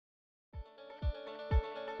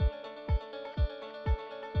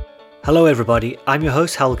Hello everybody, I'm your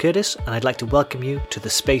host Hal Curtis and I'd like to welcome you to The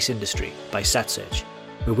Space Industry by SatSearch,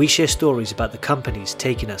 where we share stories about the companies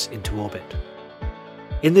taking us into orbit.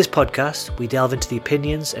 In this podcast, we delve into the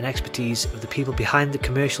opinions and expertise of the people behind the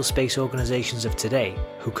commercial space organisations of today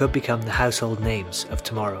who could become the household names of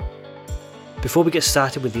tomorrow. Before we get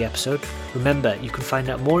started with the episode, remember you can find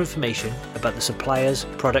out more information about the suppliers,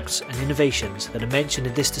 products and innovations that are mentioned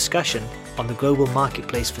in this discussion on the global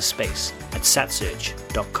marketplace for space at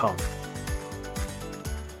satsearch.com.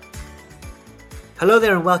 Hello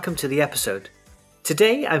there and welcome to the episode.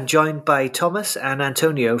 Today I'm joined by Thomas and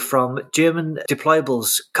Antonio from German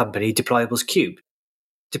deployables company Deployables Cube.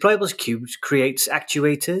 Deployables Cube creates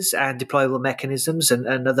actuators and deployable mechanisms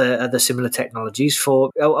and other similar technologies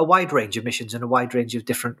for a wide range of missions and a wide range of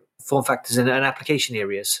different form factors and application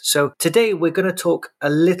areas. So today we're going to talk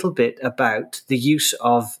a little bit about the use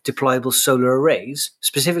of deployable solar arrays,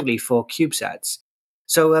 specifically for CubeSats.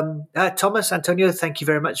 So Thomas, Antonio, thank you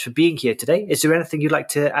very much for being here today. Is there anything you'd like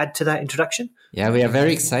to add to that introduction? Yeah, we are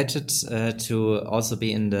very excited to also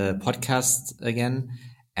be in the podcast again.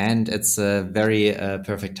 And it's a very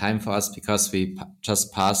perfect time for us because we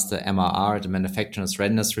just passed the MRR, the Manufacturer's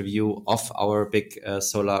Readiness Review of our big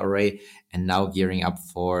solar array, and now gearing up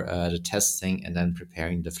for the testing and then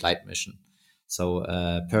preparing the flight mission. So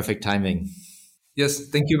perfect timing. Yes,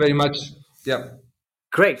 thank you very much. Yeah.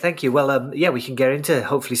 Great, thank you. Well, we can get into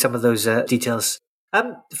hopefully some of those details.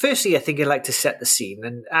 Firstly, I think I'd like to set the scene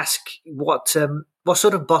and ask what sort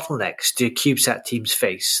of bottlenecks do CubeSat teams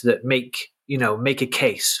face that make a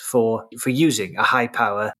case for using a high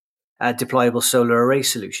power deployable solar array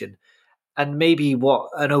solution, and maybe an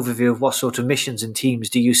overview of what sort of missions and teams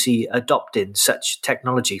do you see adopting such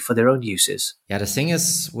technology for their own uses? Yeah, the thing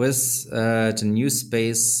is with the new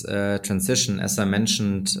space transition, as I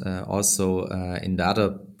mentioned also in the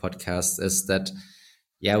other podcast, is that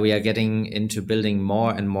we are getting into building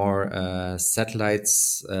more and more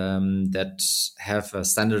satellites that have a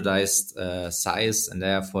standardized size, and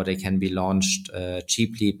therefore they can be launched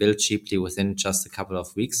cheaply, built cheaply within just a couple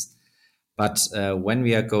of weeks. But when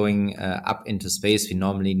we are going up into space, we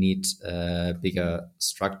normally need bigger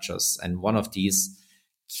structures. And one of these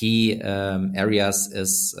key areas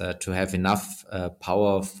is to have enough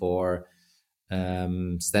power for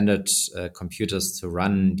standard computers to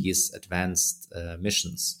run these advanced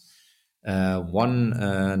missions. One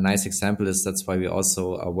nice example is that's why we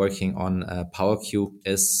also are working on PowerCube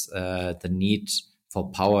is the need for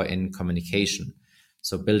power in communication.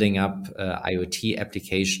 So building up IoT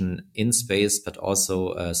application in space, but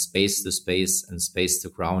also space to space and space to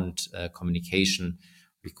ground communication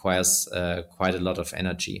requires quite a lot of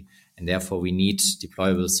energy. And therefore, we need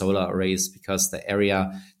deployable solar arrays because the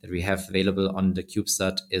area that we have available on the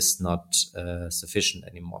CubeSat is not sufficient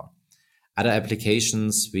anymore. Other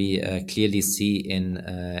applications we clearly see in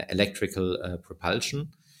electrical propulsion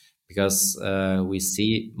because we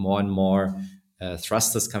see more and more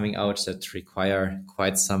thrusters coming out that require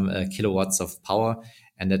quite some kilowatts of power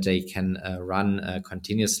and that they can run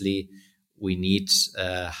continuously. We need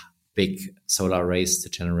big solar arrays to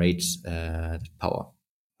generate power.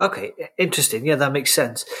 Okay, interesting. Yeah, that makes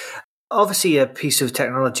sense. Obviously, a piece of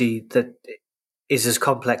technology that is as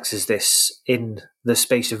complex as this in the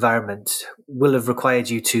space environment will have required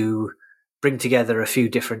you to bring together a few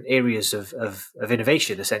different areas of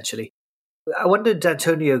innovation, essentially. I wondered,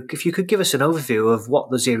 Antonio, if you could give us an overview of what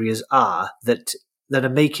those areas are that are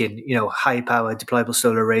making, high-power deployable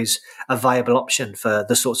solar arrays a viable option for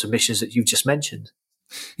the sorts of missions that you've just mentioned.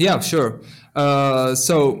 Yeah, sure.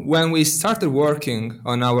 So when we started working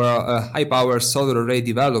on our high-power solar array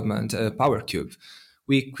development, PowerCube,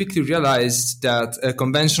 we quickly realized that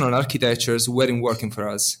conventional architectures weren't working for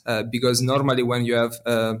us because normally when you have,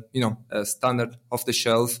 a standard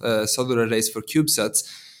off-the-shelf solar arrays for CubeSats,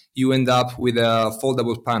 you end up with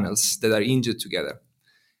foldable panels that are injured together.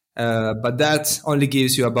 But that only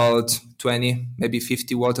gives you about 20, maybe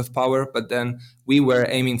 50 watts of power. But then we were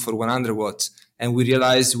aiming for 100 watts. And we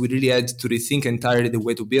realized we really had to rethink entirely the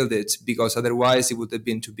way to build it because otherwise it would have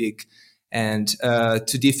been too big and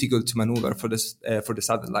too difficult to maneuver for the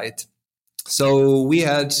satellite. So we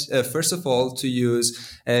had, first of all, to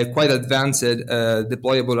use quite advanced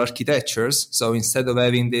deployable architectures. So instead of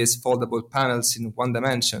having these foldable panels in one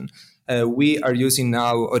dimension, we are using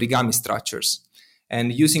now origami structures.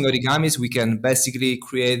 And using origamis, we can basically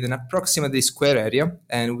create an approximately square area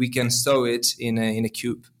and we can stow it in a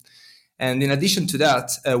cube. And in addition to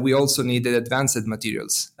that, we also needed advanced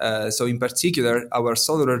materials. So in particular, our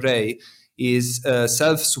solar array is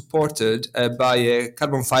self-supported by a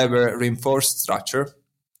carbon fiber reinforced structure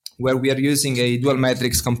where we are using a dual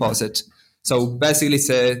matrix composite. So basically, it's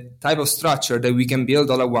a type of structure that we can build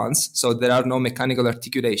all at once. So there are no mechanical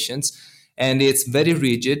articulations. And it's very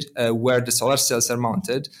rigid where the solar cells are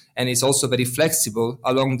mounted. And it's also very flexible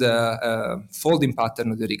along the folding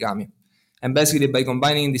pattern of the origami. And basically, by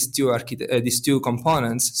combining these two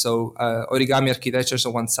components, so origami architectures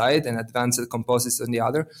on one side and advanced composites on the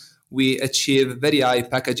other, we achieve very high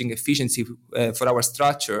packaging efficiency for our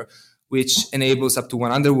structure, which enables up to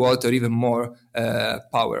 100 watt or even more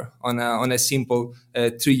power on a simple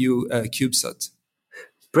 3U CubeSat.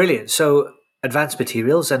 Brilliant. So advanced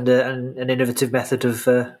materials and an innovative method of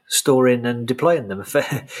storing and deploying them.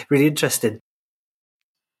 Really interesting.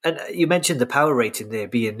 And you mentioned the power rating there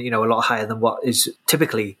being, a lot higher than what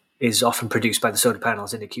is often produced by the solar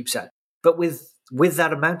panels in a CubeSat. But with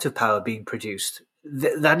that amount of power being produced,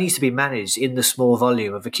 that needs to be managed in the small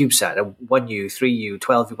volume of a CubeSat, a 1U, 3U,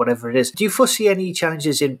 12U, whatever it is. Do you foresee any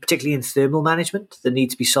challenges particularly in thermal management that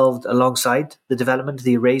need to be solved alongside the development of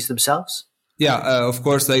the arrays themselves? Yeah, of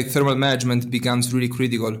course, like thermal management becomes really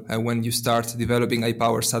critical when you start developing high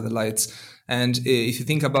power satellites. And if you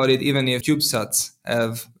think about it, even if CubeSats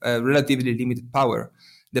have relatively limited power,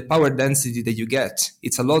 the power density that you get,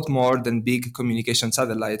 it's a lot more than big communication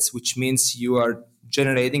satellites, which means you're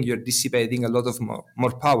dissipating a lot of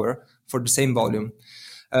more power for the same volume.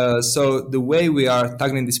 So the way we are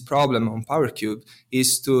tackling this problem on PowerCube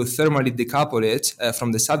is to thermally decouple it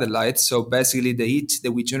from the satellite. So basically the heat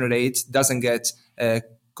that we generate doesn't get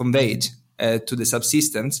conveyed to the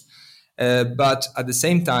subsystems. But at the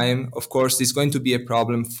same time, of course, it's going to be a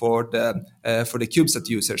problem for the CubeSat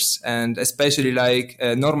users, and especially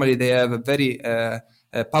normally they have a very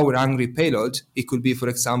power-hungry payload. It could be, for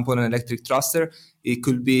example, an electric thruster. It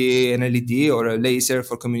could be an LED or a laser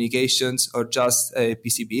for communications, or just a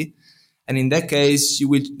PCB. And in that case,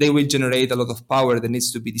 they will generate a lot of power that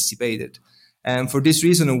needs to be dissipated. And for this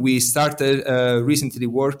reason, we started recently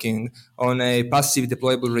working on a passive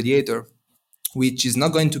deployable radiator, which is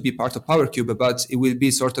not going to be part of PowerCube, but it will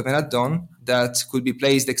be sort of an add-on that could be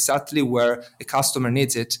placed exactly where a customer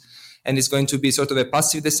needs it. And it's going to be sort of a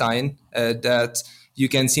passive design that you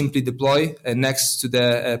can simply deploy next to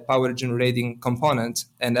the power generating component,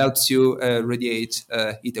 and helps you radiate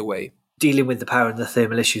it away. Dealing with the power and the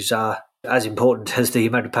thermal issues are as important as the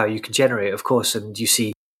amount of power you can generate, of course. And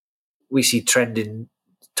we see trending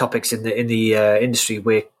topics in the industry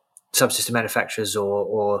where subsystem manufacturers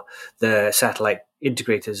or the satellite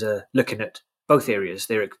integrators are looking at both areas.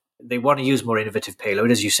 They want to use more innovative payload,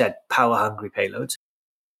 as you said, power hungry payloads.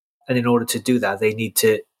 And in order to do that, they need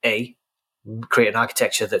to create an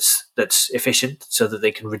architecture that's efficient so that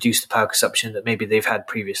they can reduce the power consumption that maybe they've had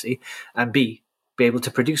previously, and B, be able to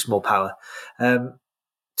produce more power.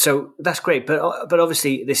 So that's great. But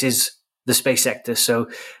obviously this is the space sector. So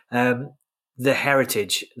the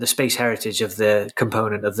space heritage of the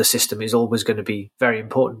component of the system is always going to be very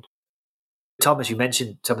important. Thomas, you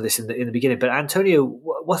mentioned some of this in the beginning, but Antonio,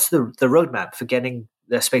 what's the roadmap for getting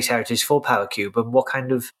the space heritage for PowerCube, and what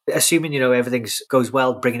kind of, assuming everything goes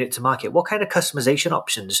well, bringing it to market, what kind of customization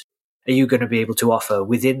options are you going to be able to offer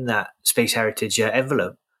within that space heritage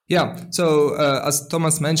envelope? Yeah, so as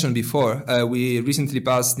Thomas mentioned before, we recently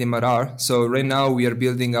passed the MRR. So right now we are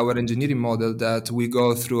building our engineering model that we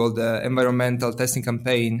go through all the environmental testing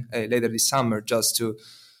campaign later this summer, just to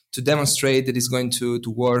demonstrate that it's going to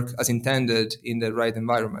work as intended in the right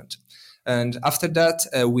environment. And after that,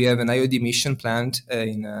 we have an IOD mission planned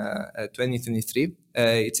in 2023.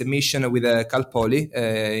 It's a mission with Cal Poly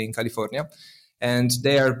in California. And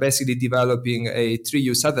they are basically developing a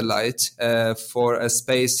 3U satellite for a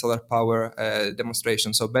space solar power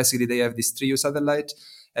demonstration. So basically they have this 3U satellite.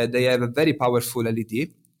 They have a very powerful LED,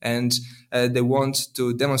 and they want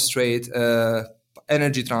to demonstrate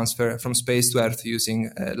energy transfer from space to Earth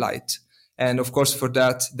using light. And of course, for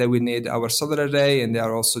that, they will need our solar array, and they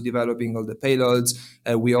are also developing all the payloads.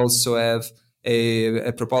 We also have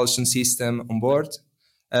a propulsion system on board.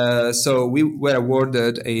 So we were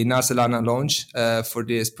awarded a NASA Lana launch for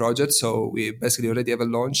this project. So we basically already have a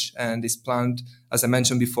launch, and it's planned, as I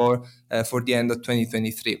mentioned before, for the end of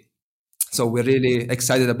 2023. So we're really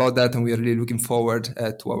excited about that, and we're really looking forward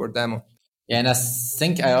to our demo. Yeah, and I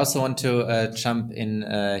think I also want to jump in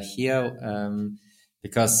here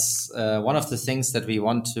because one of the things that we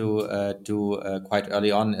want to do quite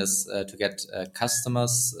early on is to get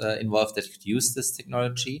customers involved that could use this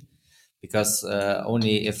technology. Because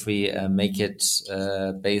only if we make it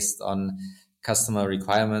based on customer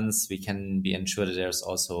requirements, we can be ensured that there's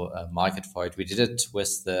also a market for it. We did it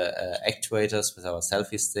with the actuators, with our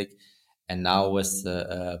selfie stick, and now with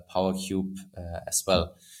the PowerCube as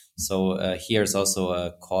well. So here's also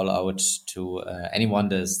a call out to anyone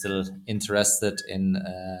that is still interested in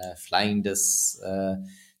flying this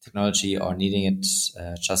technology or needing it.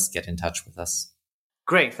 Just get in touch with us.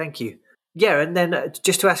 Great, thank you. Yeah, and then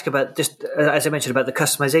just to ask about, just as I mentioned, about the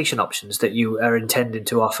customization options that you are intending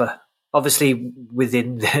to offer. Obviously,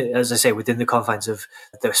 within, as I say, within the confines of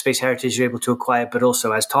the space heritage you're able to acquire, but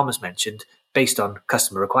also, as Thomas mentioned, based on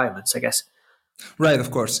customer requirements, I guess. Right,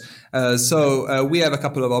 of course. We have a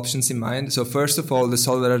couple of options in mind. So first of all, the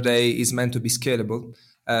solar array is meant to be scalable,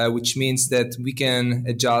 which means that we can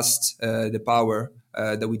adjust the power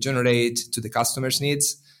that we generate to the customer's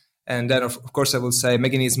needs. And then, of course, I will say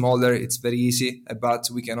making it smaller, it's very easy, but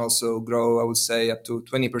we can also grow, I would say, up to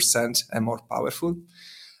 20% and more powerful.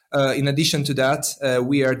 In addition to that,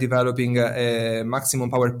 we are developing a maximum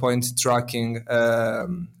power point tracking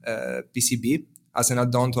PCB as an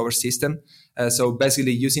add-on to our system. So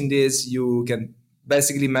basically using this, you can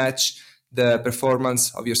basically match the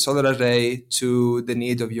performance of your solar array to the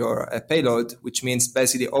need of your payload, which means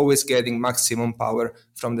basically always getting maximum power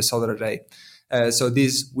from the solar array. So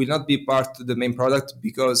this will not be part of the main product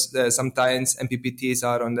because sometimes MPPTs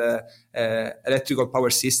are on the electrical power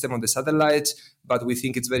system on the satellite, but we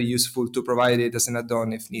think it's very useful to provide it as an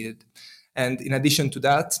add-on if needed. And in addition to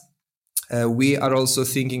that, we are also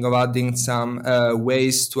thinking of adding some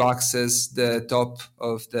ways to access the top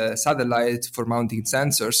of the satellite for mounting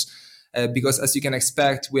sensors. Because as you can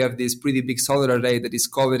expect, we have this pretty big solar array that is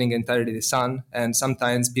covering entirely the sun. And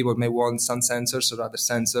sometimes people may want sun sensors or other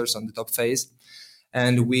sensors on the top face.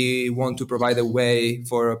 And we want to provide a way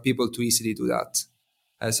for people to easily do that.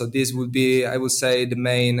 So this would be, I would say, the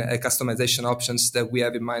main customization options that we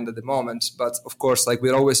have in mind at the moment. But of course, like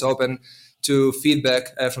we're always open to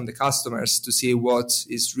feedback from the customers to see what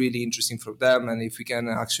is really interesting for them and if we can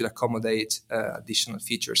actually accommodate additional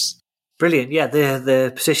features. Brilliant. Yeah,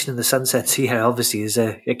 the position in the sunsets here obviously is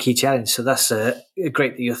a key challenge. So that's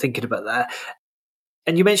great that you're thinking about that.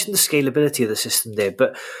 And you mentioned the scalability of the system there,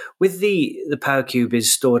 but with the Power Cube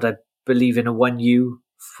is stored, I believe, in a 1U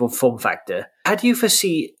form factor. How do you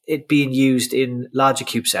foresee it being used in larger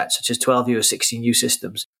CubeSats, such as 12U or 16U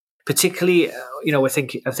systems? Particularly, I'm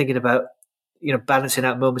thinking about, balancing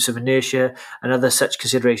out moments of inertia and other such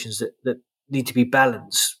considerations that need to be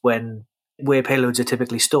balanced where payloads are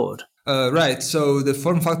typically stored. Right. So the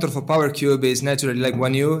form factor for Power Cube is naturally like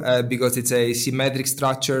 1U because it's a symmetric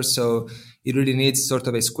structure. So it really needs sort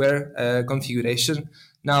of a square configuration.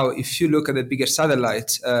 Now, if you look at the bigger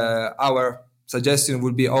satellite, our suggestion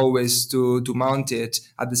would be always to mount it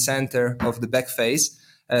at the center of the back face,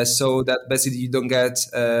 so that basically you don't get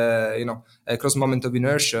a cross moment of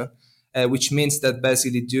inertia, which means that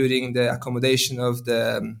basically during the accommodation of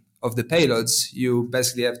the payloads, you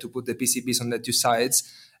basically have to put the PCBs on the two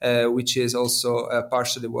sides. Which is also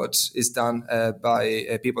partially what is done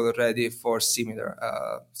by people already for similar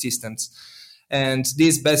systems. And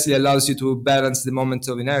this basically allows you to balance the moment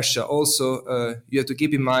of inertia. Also, you have to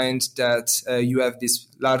keep in mind that you have this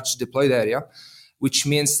large deployed area, which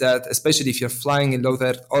means that especially if you're flying in low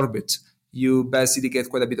Earth orbit, you basically get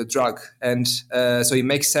quite a bit of drag. And so it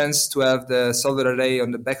makes sense to have the solar array on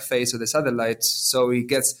the back face of the satellite so it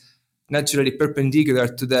gets naturally perpendicular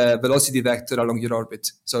to the velocity vector along your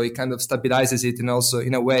orbit. So it kind of stabilizes it and also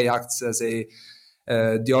in a way acts as a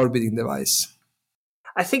deorbiting device.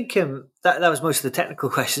 I think that was most of the technical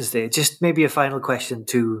questions there. Just maybe a final question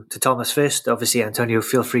to Thomas first. Obviously, Antonio,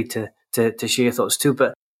 feel free to share your thoughts too.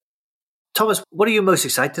 But Thomas, what are you most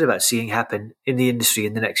excited about seeing happen in the industry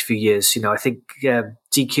in the next few years? I think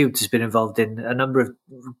DcubeD has been involved in a number of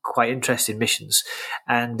quite interesting missions,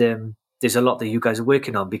 and there's a lot that you guys are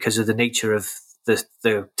working on because of the nature of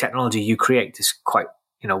the technology you create is quite,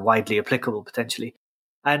 widely applicable potentially.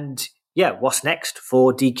 And yeah, what's next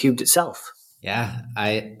for DcubeD itself? Yeah,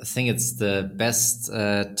 I think it's the best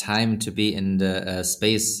time to be in the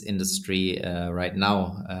space industry right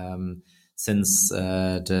now, since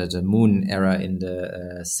the moon era in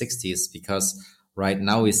the 60s, because right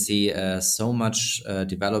now we see so much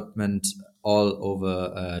development all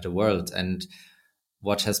over the world. And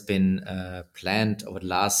what has been planned over the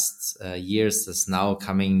last years is now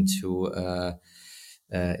coming to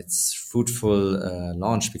its fruitful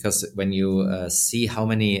launch, because when you see how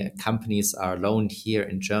many companies are loaned here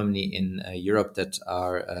in Germany, in Europe, that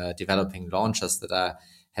are developing launchers that are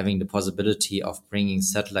having the possibility of bringing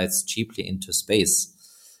satellites cheaply into space,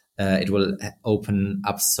 it will open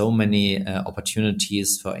up so many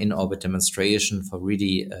opportunities for in-orbit demonstration, for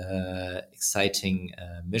really exciting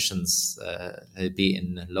missions, be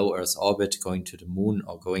in low Earth orbit, going to the moon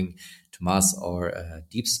or going to Mars or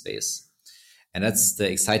deep space. And that's the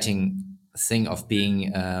exciting thing of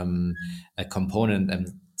being a component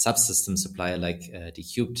and subsystem supplier like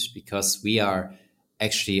DcubeD, because we are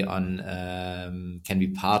actually can be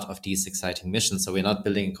part of these exciting missions. So we're not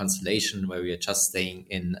building a constellation where we are just staying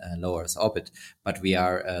in low Earth orbit, but we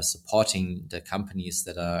are supporting the companies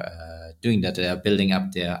that are doing that. They are building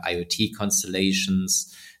up their IoT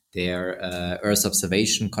constellations, their Earth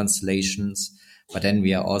observation constellations. But then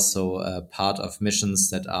we are also part of missions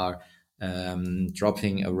that are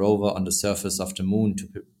dropping a rover on the surface of the moon to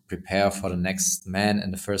prepare for the next man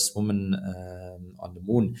and the first woman on the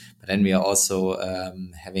moon. But then we are also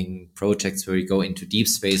having projects where we go into deep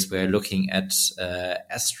space. We're looking at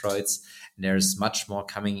asteroids. And there's much more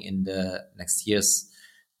coming in the next years,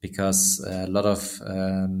 because a lot of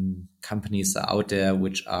companies are out there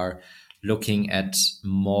which are looking at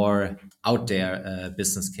more out there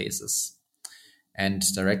business cases. And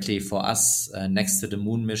directly for us, next to the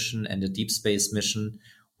moon mission and the deep space mission,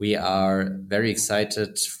 we are very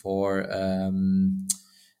excited for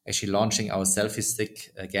actually launching our selfie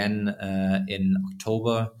stick again in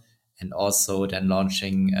October, and also then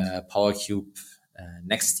launching PowerCube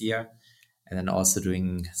next year, and then also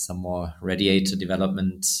doing some more radiator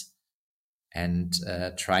development and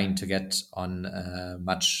trying to get on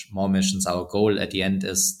much more missions. Our goal at the end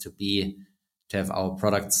is to have our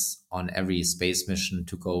products on every space mission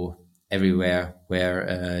to go everywhere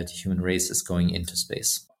where the human race is going into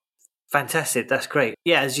space. Fantastic. That's great.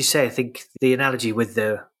 Yeah, as you say, I think the analogy with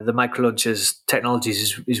the micro launchers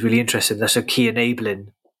technologies is really interesting. That's a key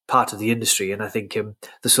enabling part of the industry. And I think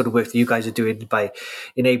the sort of work that you guys are doing by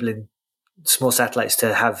enabling small satellites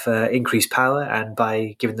to have increased power, and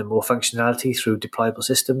by giving them more functionality through deployable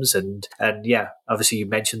systems, and yeah, obviously you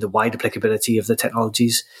mentioned the wide applicability of the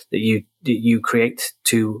technologies that you create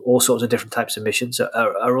to all sorts of different types of missions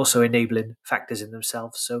are also enabling factors in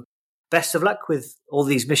themselves. So best of luck with all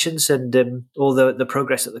these missions and all the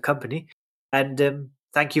progress at the company, and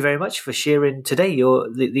thank you very much for sharing today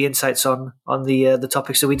the insights on the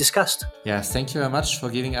topics that we discussed. Yeah, thank you very much for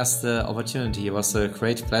giving us the opportunity. It was a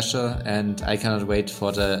great pleasure, and I cannot wait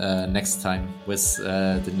for the next time with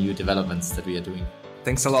the new developments that we are doing.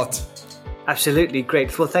 Thanks a lot. Absolutely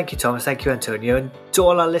great. Well, thank you, Thomas. Thank you, Antonio. And to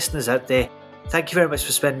all our listeners out there, thank you very much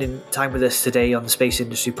for spending time with us today on the Space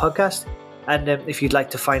Industry Podcast. And if you'd like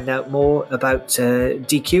to find out more about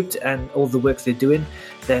DcubeD and all the work they're doing,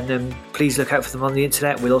 then please look out for them on the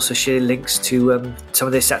internet. We'll also share links to some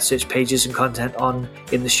of their sat search pages and content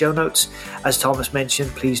in the show notes. As Thomas mentioned,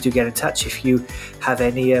 please do get in touch if you have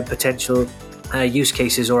any potential use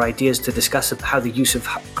cases or ideas to discuss how the use of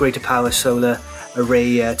greater power solar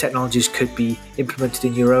array technologies could be implemented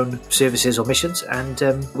in your own services or missions.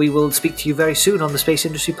 And we will speak to you very soon on the Space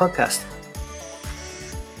Industry Podcast.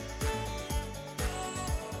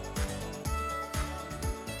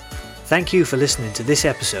 Thank you for listening to this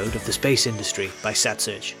episode of The Space Industry by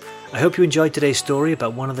SatSearch. I hope you enjoyed today's story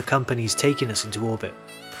about one of the companies taking us into orbit.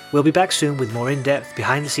 We'll be back soon with more in-depth,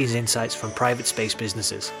 behind-the-scenes insights from private space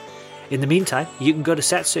businesses. In the meantime, you can go to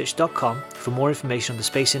satsearch.com for more information on the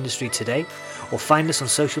space industry today, or find us on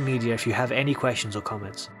social media if you have any questions or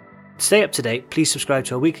comments. To stay up to date, please subscribe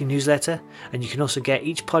to our weekly newsletter, and you can also get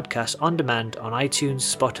each podcast on demand on iTunes,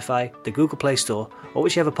 Spotify, the Google Play Store, or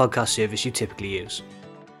whichever podcast service you typically use.